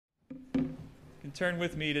You can turn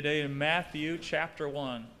with me today to Matthew chapter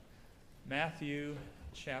 1. Matthew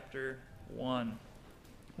chapter 1.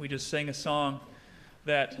 We just sang a song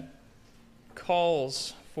that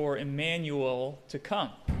calls for Emmanuel to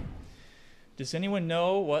come. Does anyone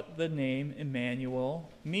know what the name Emmanuel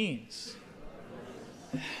means?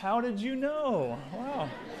 How did you know? Wow.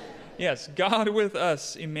 Yes, God with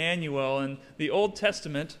us, Emmanuel. In the Old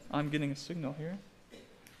Testament, I'm getting a signal here.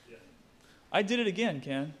 I did it again,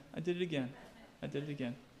 Ken. I did it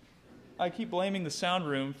again. I keep blaming the sound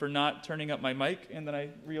room for not turning up my mic, and then I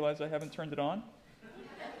realize I haven't turned it on.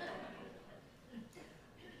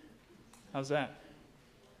 How's that?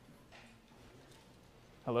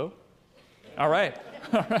 Hello? All right.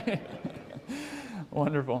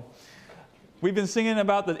 Wonderful. We've been singing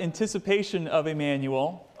about the anticipation of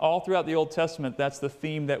Emmanuel. All throughout the Old Testament, that's the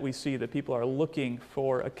theme that we see, that people are looking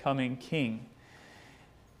for a coming king.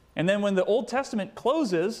 And then when the Old Testament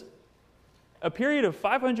closes, a period of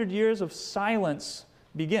 500 years of silence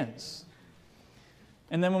begins.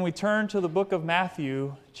 And then when we turn to the book of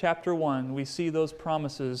Matthew, chapter 1, we see those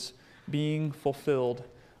promises being fulfilled.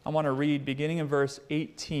 I want to read beginning in verse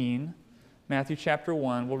 18, Matthew chapter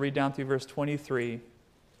 1. We'll read down through verse 23,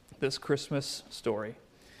 this Christmas story.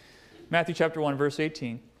 Matthew chapter 1, verse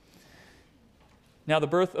 18. Now the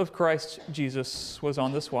birth of Christ Jesus was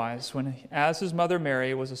on this wise. When, as his mother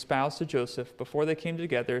Mary was espoused to Joseph, before they came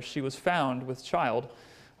together, she was found with child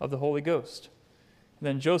of the Holy Ghost.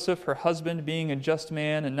 Then Joseph, her husband, being a just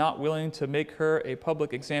man and not willing to make her a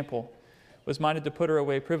public example, was minded to put her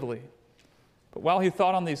away privily. But while he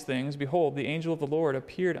thought on these things, behold, the angel of the Lord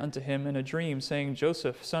appeared unto him in a dream, saying,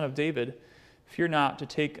 Joseph, son of David, fear not to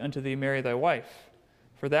take unto thee Mary thy wife,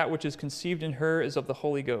 for that which is conceived in her is of the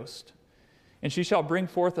Holy Ghost. And she shall bring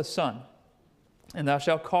forth a son, and thou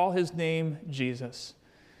shalt call his name Jesus,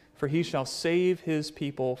 for he shall save his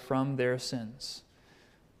people from their sins.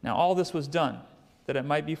 Now all this was done, that it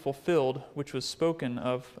might be fulfilled, which was spoken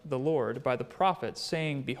of the Lord by the prophet,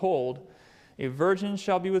 saying, Behold, a virgin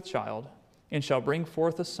shall be with child, and shall bring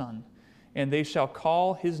forth a son, and they shall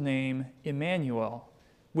call his name Emmanuel,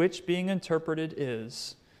 which being interpreted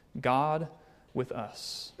is, God with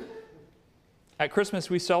us. At Christmas,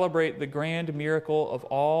 we celebrate the grand miracle of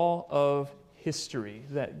all of history,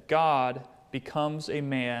 that God becomes a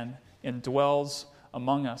man and dwells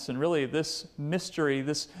among us. And really, this mystery,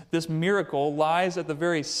 this miracle lies at the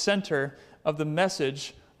very center of the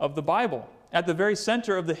message of the Bible, at the very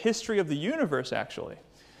center of the history of the universe, actually.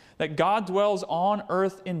 That God dwells on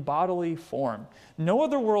earth in bodily form. No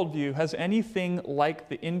other worldview has anything like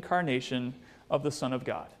the incarnation of the Son of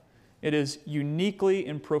God. It is uniquely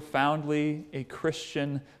and profoundly a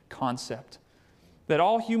Christian concept that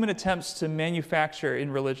all human attempts to manufacture in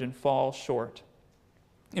religion fall short.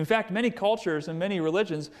 In fact, many cultures and many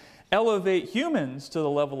religions elevate humans to the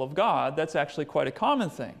level of God. That's actually quite a common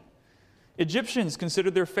thing. Egyptians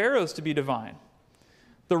considered their pharaohs to be divine.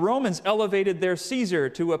 The Romans elevated their Caesar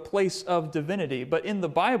to a place of divinity. But in the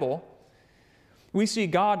Bible, we see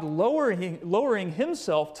God lowering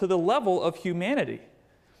himself to the level of humanity.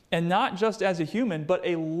 And not just as a human, but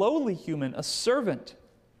a lowly human, a servant.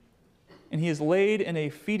 And he is laid in a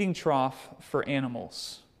feeding trough for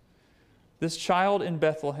animals. This child in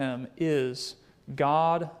Bethlehem is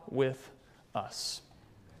God with us.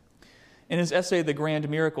 In his essay, The Grand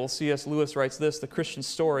Miracle, C.S. Lewis writes this: the Christian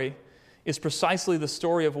story is precisely the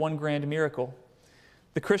story of one grand miracle.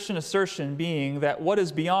 The Christian assertion being that what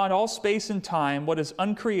is beyond all space and time, what is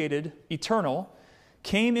uncreated, eternal,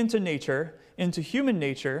 came into nature, into human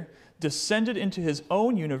nature, descended into his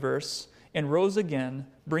own universe, and rose again,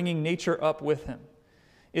 bringing nature up with him.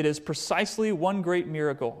 It is precisely one great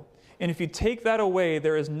miracle. And if you take that away,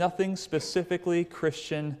 there is nothing specifically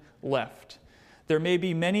Christian left. There may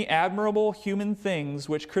be many admirable human things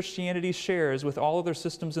which Christianity shares with all other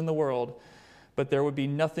systems in the world, but there would be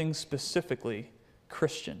nothing specifically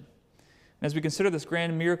Christian. And as we consider this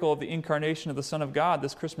grand miracle of the incarnation of the Son of God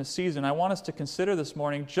this Christmas season, I want us to consider this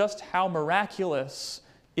morning just how miraculous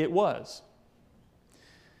it was,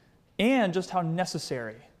 and just how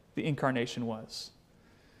necessary the incarnation was.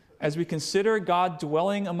 As we consider God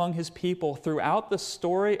dwelling among his people throughout the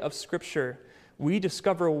story of Scripture, we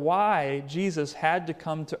discover why Jesus had to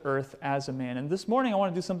come to earth as a man. And this morning I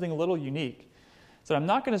want to do something a little unique. So I'm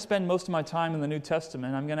not going to spend most of my time in the New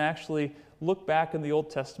Testament. I'm going to actually look back in the Old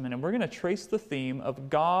Testament, and we're going to trace the theme of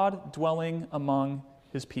God dwelling among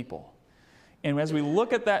his people. And as we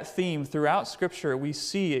look at that theme throughout Scripture, we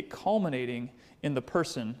see it culminating in the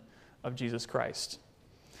person of Jesus Christ.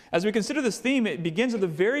 As we consider this theme, it begins at the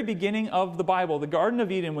very beginning of the Bible, the Garden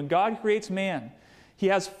of Eden, when God creates man. He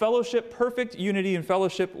has fellowship, perfect unity and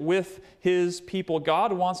fellowship with his people.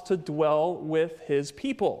 God wants to dwell with his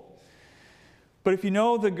people. But if you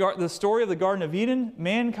know the story of the Garden of Eden,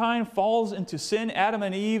 mankind falls into sin. Adam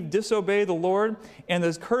and Eve disobey the Lord, and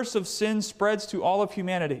the curse of sin spreads to all of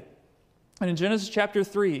humanity. And in Genesis chapter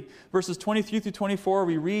 3, verses 23 through 24,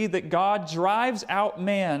 we read that God drives out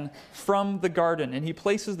man from the garden, and he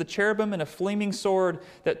places the cherubim and a flaming sword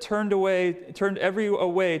that turned every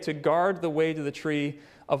way to guard the way to the tree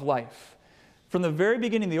of life. From the very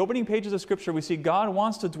beginning, the opening pages of Scripture, we see God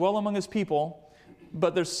wants to dwell among his people,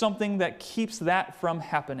 but there's something that keeps that from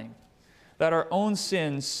happening, that our own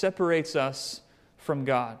sin separates us from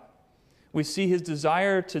God. We see his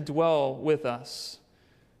desire to dwell with us,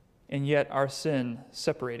 and yet our sin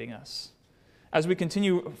separating us. As we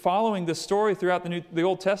continue following this story throughout the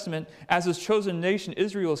Old Testament, as his chosen nation,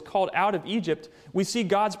 Israel, is called out of Egypt, we see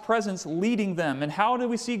God's presence leading them. And how do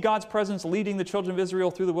we see God's presence leading the children of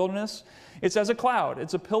Israel through the wilderness? It's as a cloud.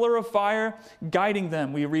 It's a pillar of fire guiding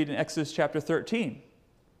them, we read in Exodus chapter 13.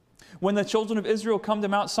 When the children of Israel come to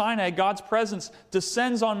Mount Sinai, God's presence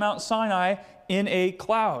descends on Mount Sinai in a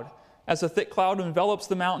cloud, as a thick cloud envelops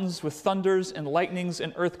the mountains with thunders and lightnings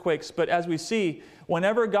and earthquakes. But as we see,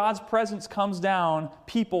 whenever God's presence comes down,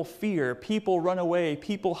 people fear, people run away,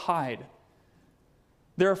 people hide.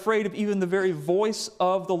 They're afraid of even the very voice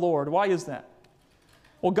of the Lord. Why is that?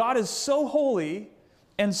 Well, God is so holy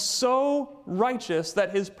and so righteous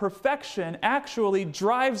that his perfection actually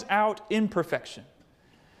drives out imperfection.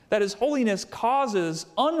 That his holiness causes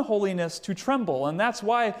unholiness to tremble. And that's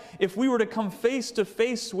why if we were to come face to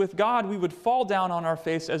face with God, we would fall down on our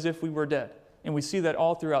face as if we were dead. And we see that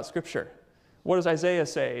all throughout Scripture. What does Isaiah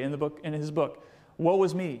say in his book? Woe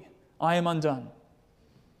is me, I am undone.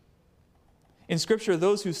 In Scripture,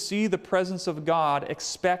 those who see the presence of God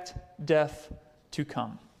expect death to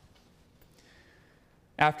come.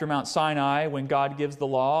 After Mount Sinai, when God gives the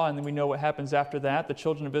law, and then we know what happens after that, the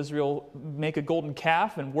children of Israel make a golden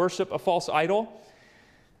calf and worship a false idol.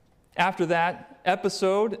 After that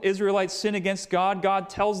episode, Israelites sin against God. God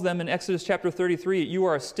tells them in Exodus chapter 33, you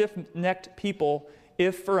are a stiff-necked people.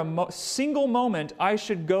 If for a single moment I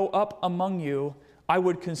should go up among you, I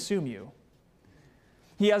would consume you.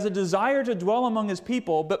 He has a desire to dwell among his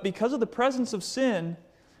people, but because of the presence of sin,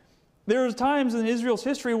 there were times in Israel's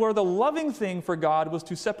history where the loving thing for God was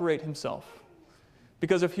to separate himself.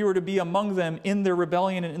 Because if he were to be among them in their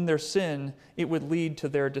rebellion and in their sin, it would lead to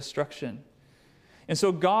their destruction. And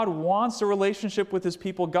so God wants a relationship with his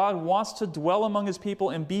people. God wants to dwell among his people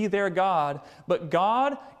and be their God. But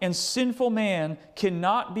God and sinful man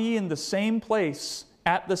cannot be in the same place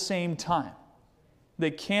at the same time.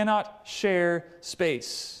 They cannot share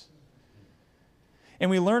space. And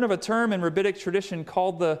we learn of a term in rabbinic tradition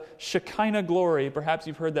called the Shekinah glory. Perhaps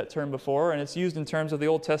you've heard that term before, and it's used in terms of the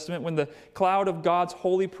Old Testament when the cloud of God's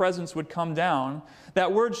holy presence would come down.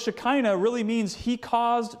 That word Shekinah really means he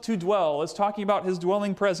caused to dwell. It's talking about his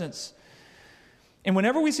dwelling presence. And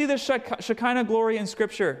whenever we see this Shekinah glory in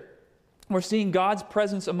Scripture, we're seeing God's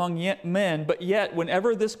presence among men, but yet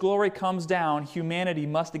whenever this glory comes down, humanity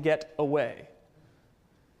must get away.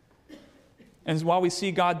 And while we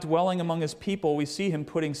see God dwelling among his people, we see him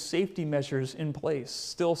putting safety measures in place,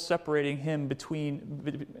 still separating him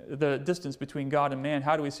between the distance between God and man.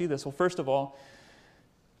 How do we see this? Well, first of all,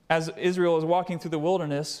 as Israel is walking through the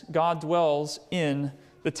wilderness, God dwells in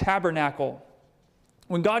the tabernacle.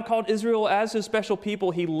 When God called Israel as his special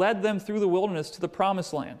people, he led them through the wilderness to the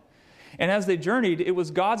promised land. And as they journeyed, it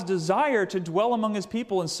was God's desire to dwell among his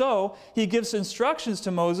people. And so he gives instructions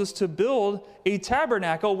to Moses to build a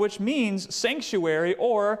tabernacle, which means sanctuary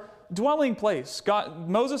or dwelling place.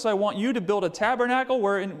 Moses, I want you to build a tabernacle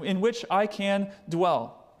in which I can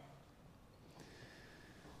dwell.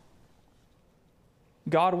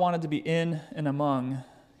 God wanted to be in and among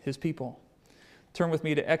his people. Turn with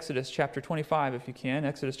me to Exodus chapter 25 if you can.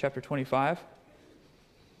 Exodus chapter 25.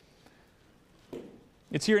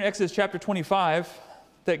 It's here in Exodus chapter 25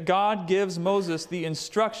 that God gives Moses the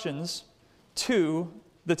instructions to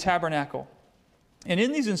the tabernacle. And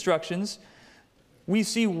in these instructions, we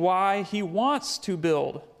see why he wants to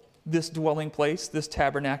build this dwelling place, this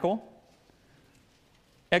tabernacle.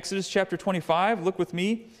 Exodus chapter 25, look with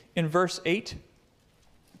me in verse 8.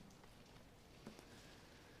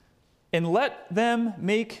 And let them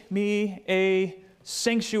make me a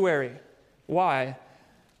sanctuary. Why?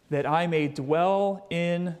 That I may dwell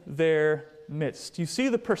in their midst. You see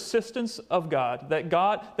the persistence of God,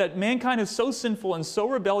 that mankind is so sinful and so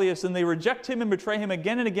rebellious, and they reject Him and betray Him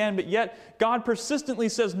again and again, but yet God persistently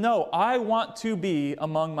says, no, I want to be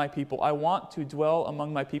among my people. I want to dwell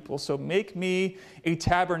among my people. So make me a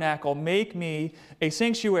tabernacle. Make me a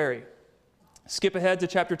sanctuary. Skip ahead to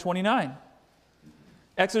chapter 29.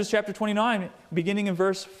 Exodus chapter 29, beginning in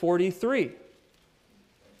verse 43.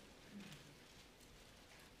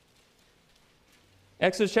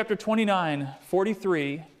 Exodus chapter 29,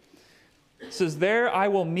 43 says, "There I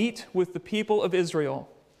will meet with the people of Israel,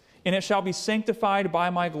 and it shall be sanctified by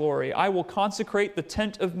my glory. I will consecrate the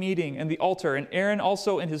tent of meeting and the altar, and Aaron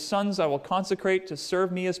also and his sons I will consecrate to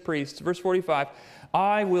serve me as priests." Verse 45,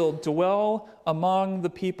 "I will dwell among the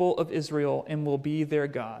people of Israel and will be their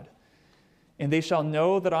God. And they shall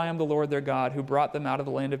know that I am the Lord their God, who brought them out of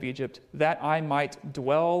the land of Egypt, that I might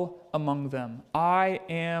dwell among them. I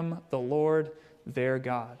am the Lord their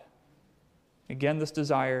God." Again, this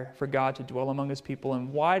desire for God to dwell among His people.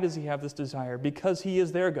 And why does He have this desire? Because He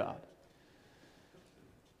is their God.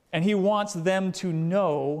 And He wants them to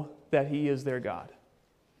know that He is their God.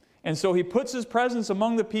 And so He puts His presence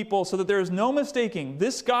among the people so that there is no mistaking,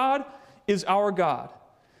 this God is our God.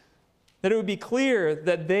 That it would be clear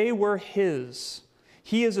that they were His.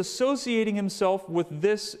 He is associating Himself with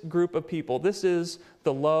this group of people. This is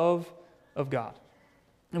the love of God.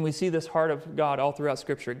 And we see this heart of God all throughout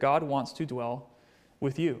Scripture. God wants to dwell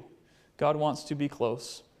with you. God wants to be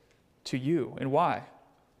close to you. And why?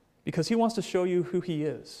 Because He wants to show you who He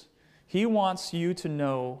is. He wants you to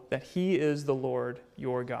know that He is the Lord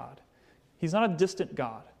your God. He's not a distant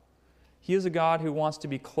God. He is a God who wants to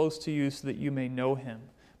be close to you so that you may know Him.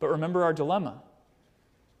 But remember our dilemma.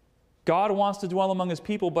 God wants to dwell among His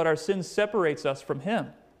people, but our sin separates us from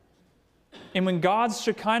Him. And when God's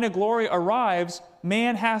Shekinah glory arrives,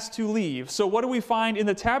 man has to leave. So what do we find in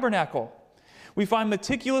the tabernacle? We find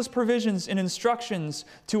meticulous provisions and instructions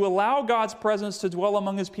to allow God's presence to dwell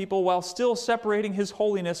among His people while still separating His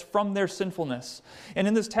holiness from their sinfulness. And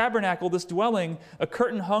in this tabernacle, this dwelling, a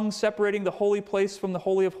curtain hung separating the holy place from the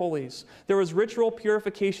Holy of Holies. There was ritual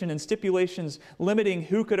purification and stipulations limiting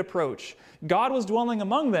who could approach. God was dwelling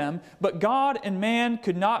among them, but God and man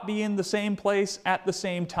could not be in the same place at the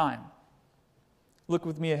same time. Look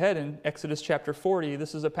with me ahead in Exodus chapter 40.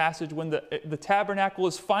 This is a passage when the tabernacle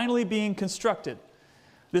is finally being constructed.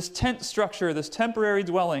 This tent structure, this temporary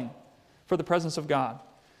dwelling for the presence of God.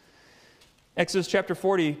 Exodus chapter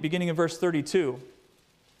 40, beginning in verse 32.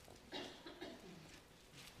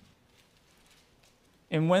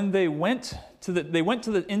 "And when they went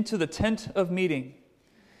into the tent of meeting,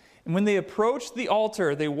 and when they approached the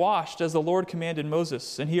altar, they washed as the Lord commanded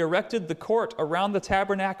Moses. And he erected the court around the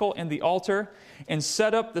tabernacle and the altar, and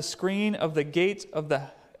set up the screen of the gate of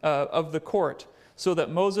the court, so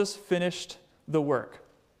that Moses finished the work.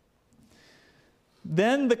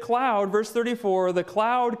 Then the cloud," verse 34, "the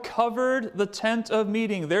cloud covered the tent of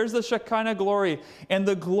meeting." There's the Shekinah glory. "And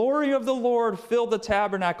the glory of the Lord filled the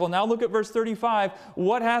tabernacle." Now look at verse 35.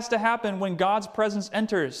 What has to happen when God's presence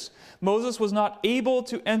enters? Moses was not able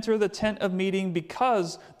to enter the tent of meeting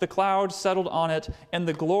because the cloud settled on it, and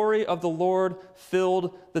the glory of the Lord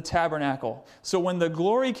filled the tabernacle. So when the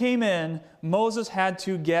glory came in, Moses had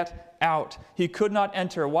to get out. He could not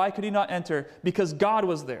enter. Why could he not enter? Because God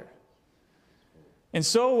was there. And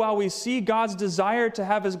so while we see God's desire to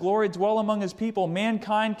have His glory dwell among His people,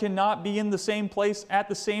 mankind cannot be in the same place at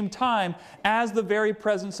the same time as the very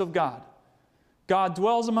presence of God. God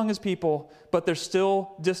dwells among His people, but there's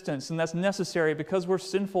still distance, and that's necessary because we're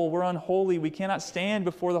sinful, we're unholy, we cannot stand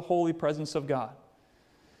before the holy presence of God.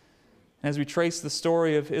 As we trace the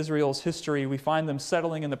story of Israel's history, we find them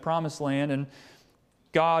settling in the Promised Land, and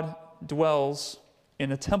God dwells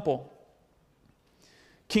in a temple.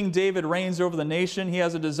 King David reigns over the nation. He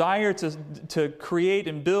has a desire to create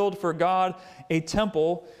and build for God a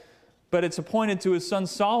temple, but it's appointed to his son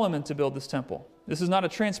Solomon to build this temple. This is not a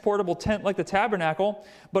transportable tent like the tabernacle,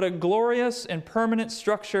 but a glorious and permanent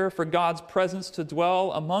structure for God's presence to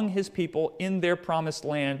dwell among His people in their promised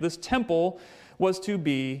land. This temple was to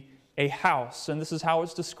be a house, and this is how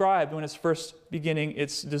it's described when it's first beginning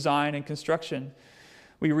its design and construction.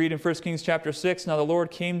 We read in 1 Kings chapter 6, "Now the word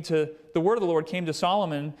of the Lord came to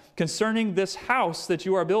Solomon concerning this house that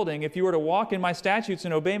you are building. If you were to walk in my statutes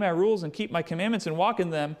and obey my rules and keep my commandments and walk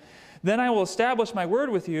in them, then I will establish my word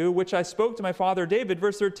with you, which I spoke to my father David."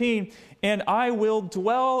 Verse 13, "And I will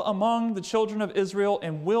dwell among the children of Israel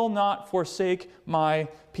and will not forsake my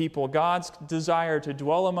people." God's desire to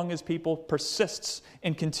dwell among His people persists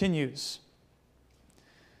and continues.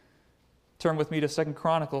 Turn with me to 2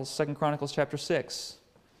 Chronicles chapter 6.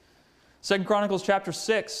 2 Chronicles chapter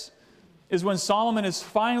 6 is when Solomon is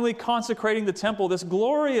finally consecrating the temple. This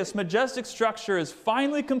glorious, majestic structure is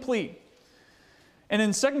finally complete. And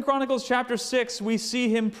in 2 Chronicles chapter 6, we see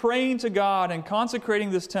him praying to God and consecrating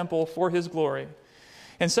this temple for his glory.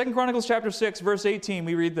 In 2 Chronicles chapter 6, verse 18,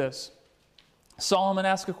 we read this. Solomon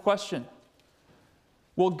asks a question.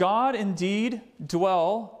 Will God indeed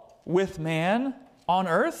dwell with man on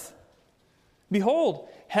earth? Behold,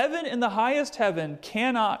 heaven and the highest heaven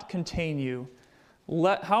cannot contain you.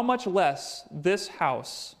 How much less this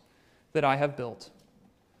house that I have built?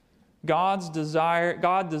 God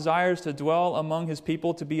desires to dwell among his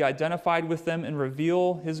people, to be identified with them and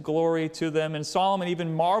reveal his glory to them. And Solomon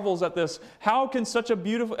even marvels at this. How can such a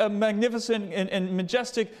beautiful, magnificent, and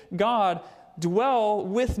majestic God dwell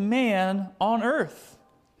with man on earth?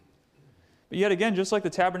 But yet again, just like the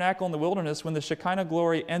tabernacle in the wilderness, when the Shekinah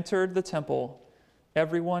glory entered the temple,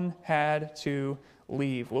 everyone had to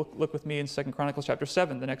leave. Look with me in 2 Chronicles chapter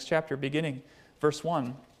 7, the next chapter, beginning verse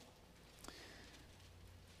 1.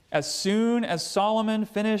 As soon as Solomon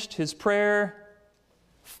finished his prayer,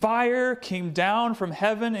 fire came down from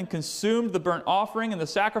heaven and consumed the burnt offering and the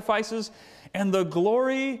sacrifices, and the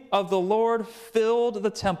glory of the Lord filled the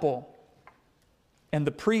temple. And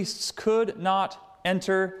the priests could not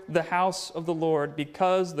enter the house of the Lord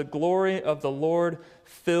because the glory of the Lord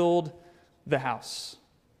filled the house.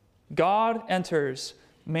 God enters,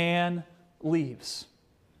 man leaves.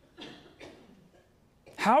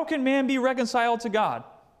 How can man be reconciled to God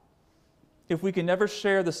if we can never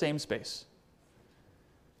share the same space?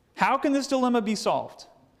 How can this dilemma be solved?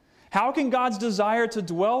 How can God's desire to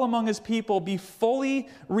dwell among his people be fully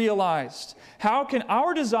realized? How can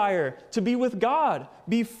our desire to be with God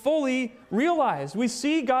be fully realized? We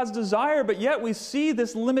see God's desire, but yet we see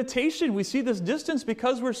this limitation. We see this distance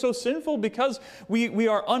because we're so sinful, because we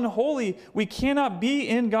are unholy. We cannot be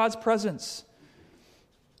in God's presence.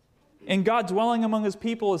 And God dwelling among his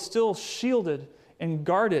people is still shielded and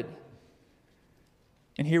guarded.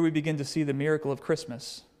 And here we begin to see the miracle of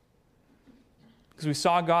Christmas. Because we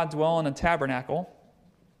saw God dwell in a tabernacle.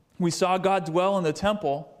 We saw God dwell in the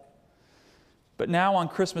temple. But now on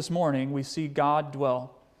Christmas morning, we see God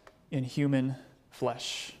dwell in human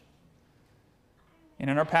flesh.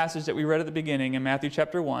 And in our passage that we read at the beginning in Matthew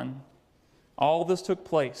chapter 1, all this took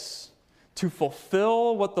place to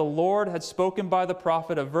fulfill what the Lord had spoken by the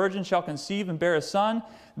prophet. A virgin shall conceive and bear a son.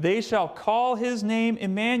 They shall call his name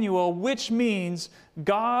Emmanuel, which means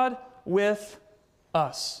God with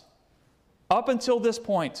us. Up until this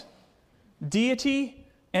point, deity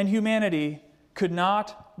and humanity could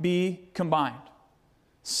not be combined.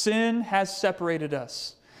 Sin has separated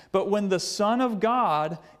us. But when the Son of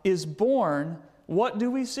God is born, what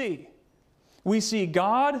do we see? We see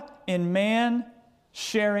God and man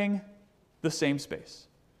sharing the same space.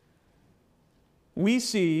 We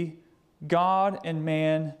see God and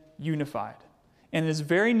man unified. And his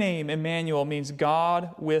very name, Emmanuel, means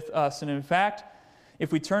God with us. And in fact,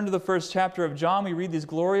 if we turn to the first chapter of John, we read these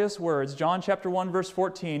glorious words. John chapter 1, verse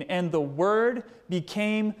 14. And the Word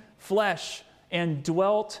became flesh and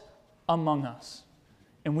dwelt among us.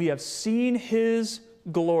 And we have seen his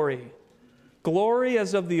glory. Glory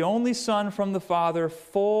as of the only Son from the Father,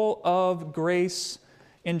 full of grace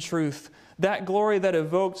and truth. That glory that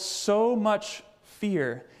evoked so much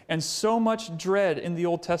fear and so much dread in the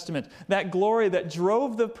Old Testament. That glory that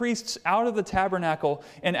drove the priests out of the tabernacle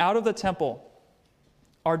and out of the temple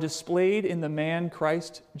are displayed in the man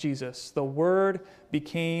Christ Jesus. The Word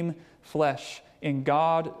became flesh, and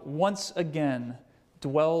God once again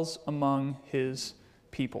dwells among his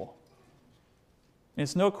people. And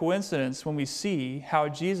it's no coincidence when we see how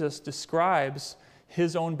Jesus describes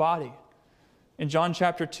his own body. In John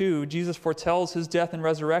chapter 2, Jesus foretells his death and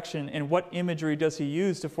resurrection, and what imagery does he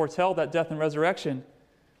use to foretell that death and resurrection?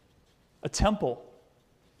 A temple.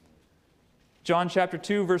 John chapter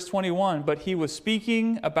 2, verse 21, but he was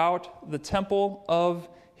speaking about the temple of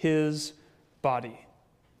his body.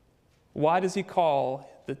 Why does he call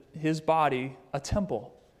his body a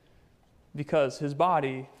temple? Because his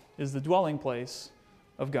body is the dwelling place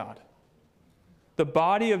of God. The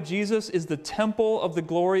body of Jesus is the temple of the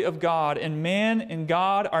glory of God, and man and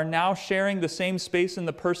God are now sharing the same space in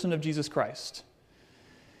the person of Jesus Christ.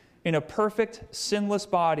 In a perfect, sinless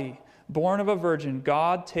body, born of a virgin,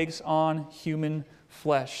 God takes on human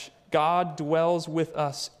flesh. God dwells with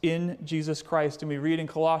us in Jesus Christ. And we read in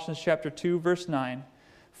Colossians chapter 2, verse 9,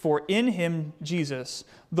 for in him, Jesus,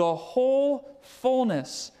 the whole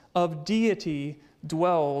fullness of deity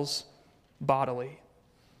dwells bodily.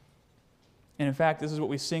 And in fact, this is what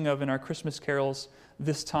we sing of in our Christmas carols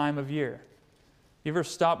this time of year. You ever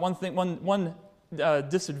stop? One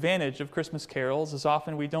disadvantage of Christmas carols is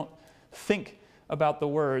often we don't think about the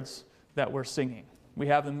words that we're singing. We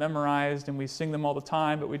have them memorized and we sing them all the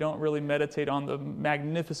time, but we don't really meditate on the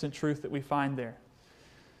magnificent truth that we find there.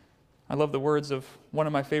 I love the words of one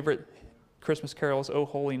of my favorite Christmas carols, O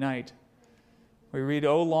Holy Night. We read,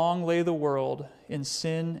 "O long lay the world in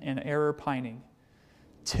sin and error pining,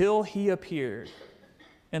 till he appeared,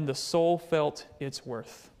 and the soul felt its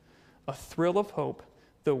worth. A thrill of hope,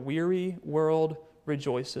 the weary world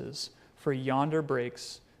rejoices, for yonder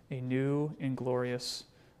breaks a new and glorious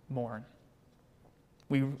morn."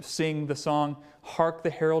 We sing the song, "Hark the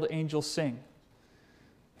herald angels sing."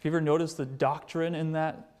 Have you ever noticed the doctrine in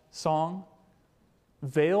that song?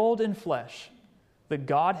 Veiled in flesh, the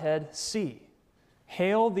Godhead see.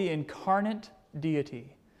 Hail the incarnate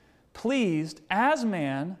deity, pleased as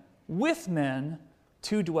man with men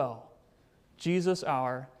to dwell. Jesus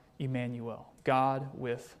our Emmanuel, God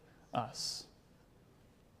with us.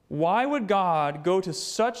 Why would God go to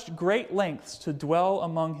such great lengths to dwell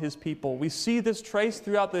among his people? We see this traced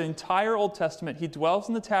throughout the entire Old Testament. He dwells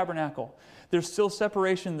in the tabernacle. There's still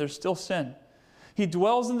separation. There's still sin. He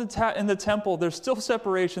dwells in the temple. There's still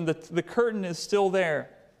separation. The curtain is still there.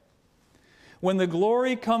 When the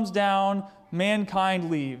glory comes down,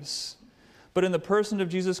 mankind leaves. But in the person of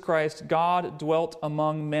Jesus Christ, God dwelt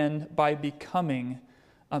among men by becoming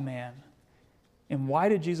a man. And why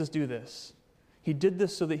did Jesus do this? He did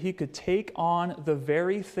this so that he could take on the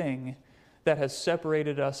very thing that has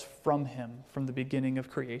separated us from him from the beginning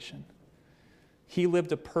of creation. He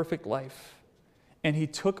lived a perfect life, and he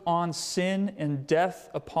took on sin and death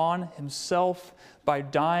upon himself by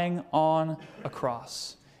dying on a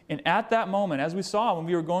cross. And at that moment, as we saw when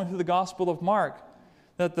we were going through the Gospel of Mark,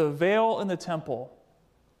 that the veil in the temple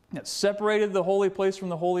that separated the holy place from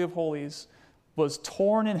the Holy of Holies was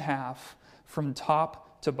torn in half from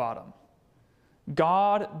top to bottom.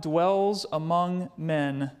 God dwells among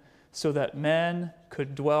men so that men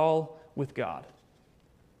could dwell with God.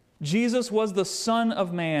 Jesus was the Son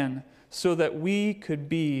of Man so that we could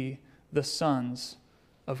be the sons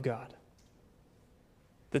of God.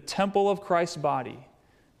 The temple of Christ's body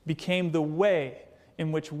became the way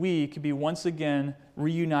in which we could be once again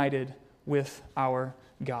reunited with our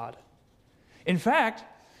God. In fact,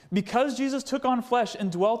 because Jesus took on flesh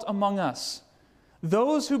and dwelt among us,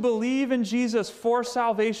 those who believe in Jesus for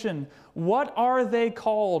salvation, what are they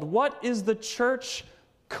called? What is the church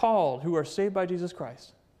called who are saved by Jesus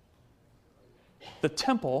Christ? The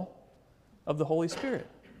temple of the Holy Spirit.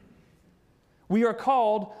 We are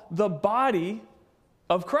called the body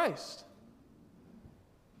of Christ.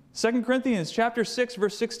 2 Corinthians chapter 6,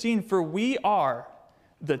 verse 16, "For we are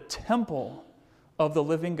the temple of the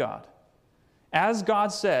living God. As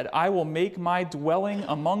God said, I will make my dwelling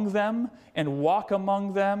among them and walk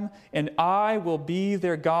among them, and I will be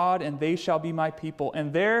their God, and they shall be my people."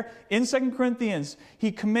 And there in 2 Corinthians,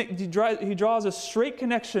 he draws a straight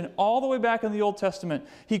connection all the way back in the Old Testament.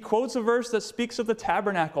 He quotes a verse that speaks of the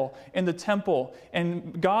tabernacle and the temple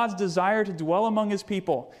and God's desire to dwell among his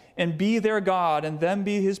people and be their God and them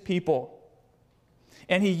be his people.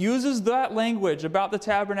 And he uses that language about the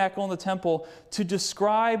tabernacle and the temple to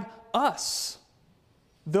describe us,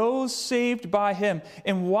 those saved by him.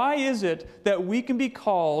 And why is it that we can be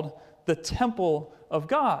called the temple of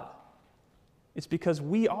God? It's because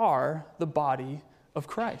we are the body of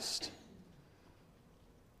Christ.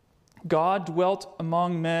 God dwelt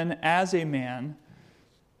among men as a man,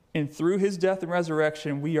 and through his death and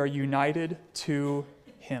resurrection, we are united to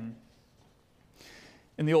him.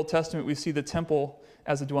 In the Old Testament, we see the temple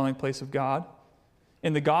as the dwelling place of God.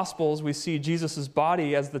 In the Gospels, we see Jesus'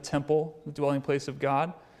 body as the temple, the dwelling place of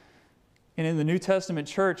God. And in the New Testament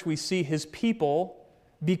church, we see his people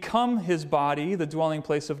become his body, the dwelling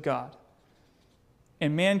place of God.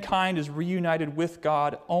 And mankind is reunited with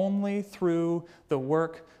God only through the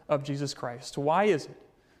work of Jesus Christ. Why is it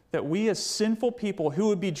that we as sinful people who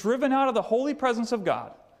would be driven out of the holy presence of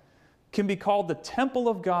God can be called the temple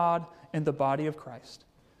of God and the body of Christ?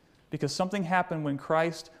 Because something happened when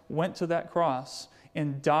Christ went to that cross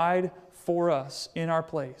and died for us in our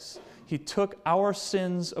place. He took our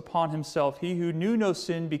sins upon himself. He who knew no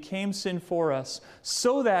sin became sin for us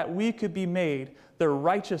so that we could be made the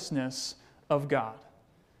righteousness of God.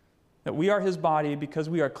 That we are his body because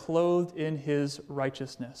we are clothed in his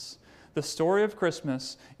righteousness. The story of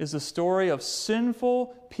Christmas is the story of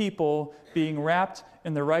sinful people being wrapped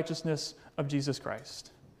in the righteousness of Jesus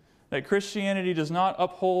Christ. That Christianity does not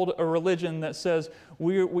uphold a religion that says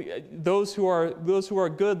those who are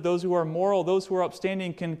good, those who are moral, those who are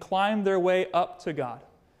upstanding can climb their way up to God.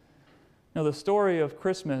 Now, the story of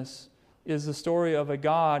Christmas is the story of a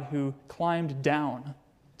God who climbed down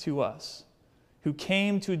to us who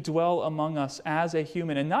came to dwell among us as a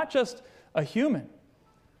human, and not just a human,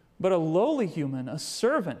 but a lowly human, a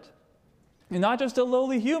servant. And not just a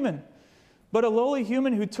lowly human, but a lowly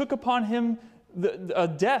human who took upon him a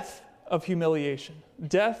death of humiliation,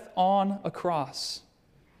 death on a cross.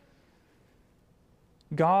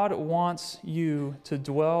 God wants you to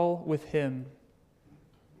dwell with him,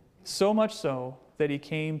 so much so that he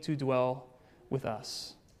came to dwell with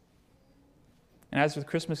us. And as the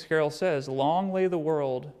Christmas carol says, long lay the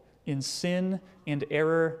world in sin and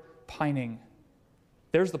error pining.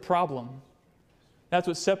 There's the problem. That's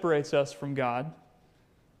what separates us from God.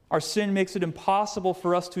 Our sin makes it impossible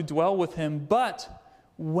for us to dwell with him, but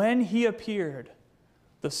when he appeared,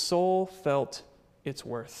 the soul felt its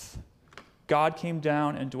worth. God came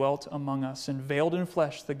down and dwelt among us, and veiled in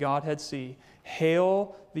flesh the Godhead see.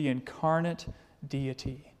 Hail the incarnate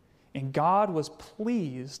deity. And God was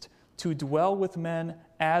pleased to dwell with men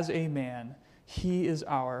as a man. He is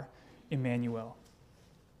our Emmanuel.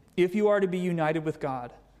 If you are to be united with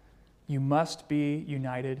God, you must be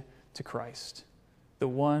united to Christ, the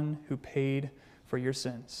one who paid for your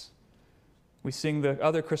sins. We sing the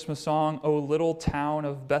other Christmas song, O Little Town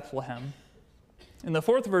of Bethlehem. And the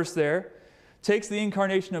fourth verse there takes the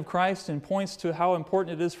incarnation of Christ and points to how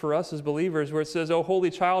important it is for us as believers, where it says, O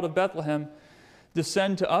Holy Child of Bethlehem,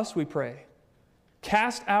 descend to us, we pray.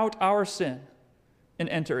 Cast out our sin and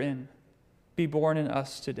enter in. Be born in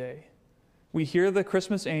us today. We hear the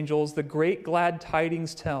Christmas angels, the great glad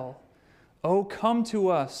tidings tell. Oh, come to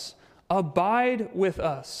us, abide with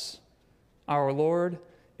us, our Lord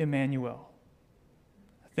Emmanuel.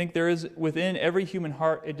 I think there is within every human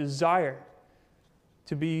heart a desire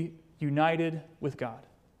to be united with God.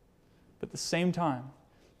 But at the same time,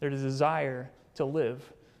 there's a desire to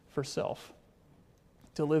live for self,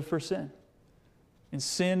 to live for sin, in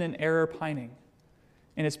sin and error pining.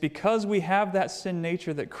 And it's because we have that sin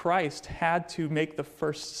nature that Christ had to make the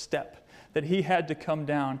first step, that he had to come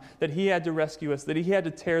down, that he had to rescue us, that he had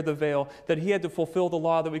to tear the veil, that he had to fulfill the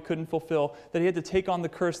law that we couldn't fulfill, that he had to take on the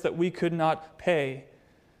curse that we could not pay,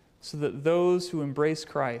 so that those who embrace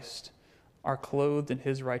Christ are clothed in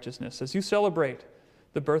his righteousness. As you celebrate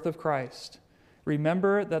the birth of Christ,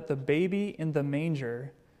 remember that the baby in the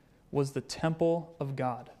manger was the temple of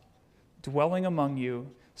God, dwelling among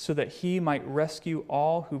you, so that he might rescue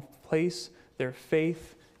all who place their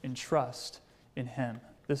faith and trust in him.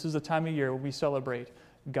 This is the time of year where we celebrate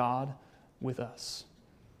God with us.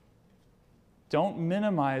 Don't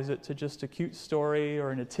minimize it to just a cute story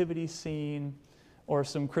or a nativity scene or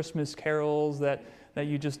some Christmas carols that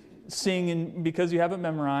you just sing because you haven't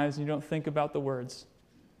memorized and you don't think about the words.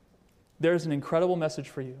 There's an incredible message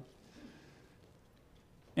for you.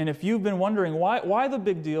 And if you've been wondering, why the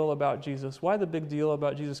big deal about Jesus? Why the big deal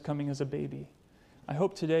about Jesus coming as a baby? I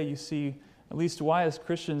hope today you see at least why as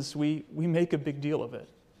Christians we make a big deal of it.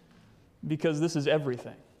 Because this is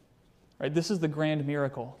everything. Right? This is the grand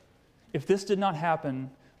miracle. If this did not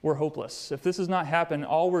happen, we're hopeless. If this does not happen,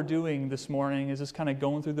 all we're doing this morning is just kind of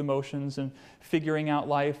going through the motions and figuring out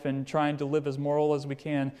life and trying to live as moral as we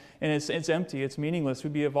can. And it's empty. It's meaningless.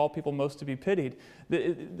 We'd be of all people most to be pitied.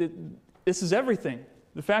 This is everything.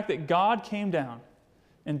 The fact that God came down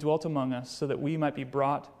and dwelt among us so that we might be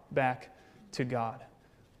brought back to God.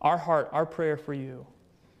 Our prayer for you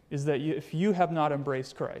is that if you have not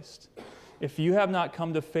embraced Christ, if you have not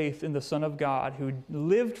come to faith in the Son of God who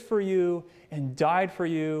lived for you and died for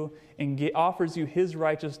you and offers you his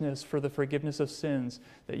righteousness for the forgiveness of sins,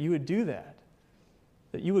 that you would do that.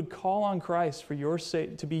 That you would call on Christ for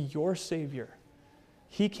to be your Savior.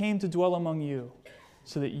 He came to dwell among you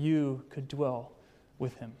so that you could dwell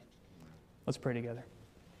with him. Let's pray together.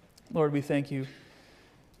 Lord, we thank you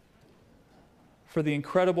for the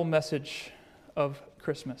incredible message of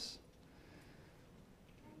Christmas.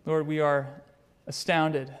 Lord, we are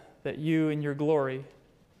astounded that you in your glory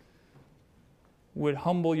would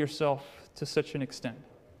humble yourself to such an extent.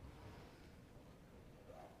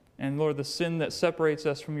 And Lord, the sin that separates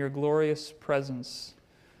us from your glorious presence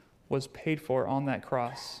was paid for on that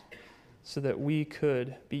cross so that we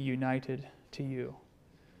could be united to you.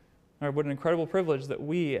 Lord, what an incredible privilege that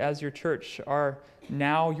we, as your church, are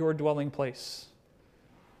now your dwelling place.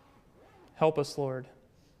 Help us, Lord,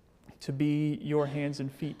 to be your hands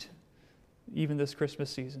and feet, even this Christmas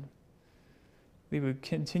season. We would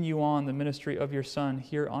continue on the ministry of your Son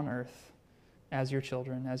here on earth as your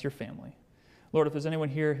children, as your family. Lord, if there's anyone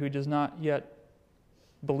here who does not yet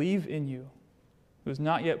believe in you, who has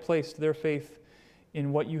not yet placed their faith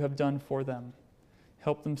in what you have done for them,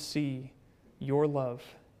 help them see your love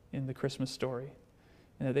in the Christmas story,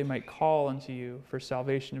 and that they might call unto you for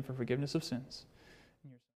salvation and for forgiveness of sins.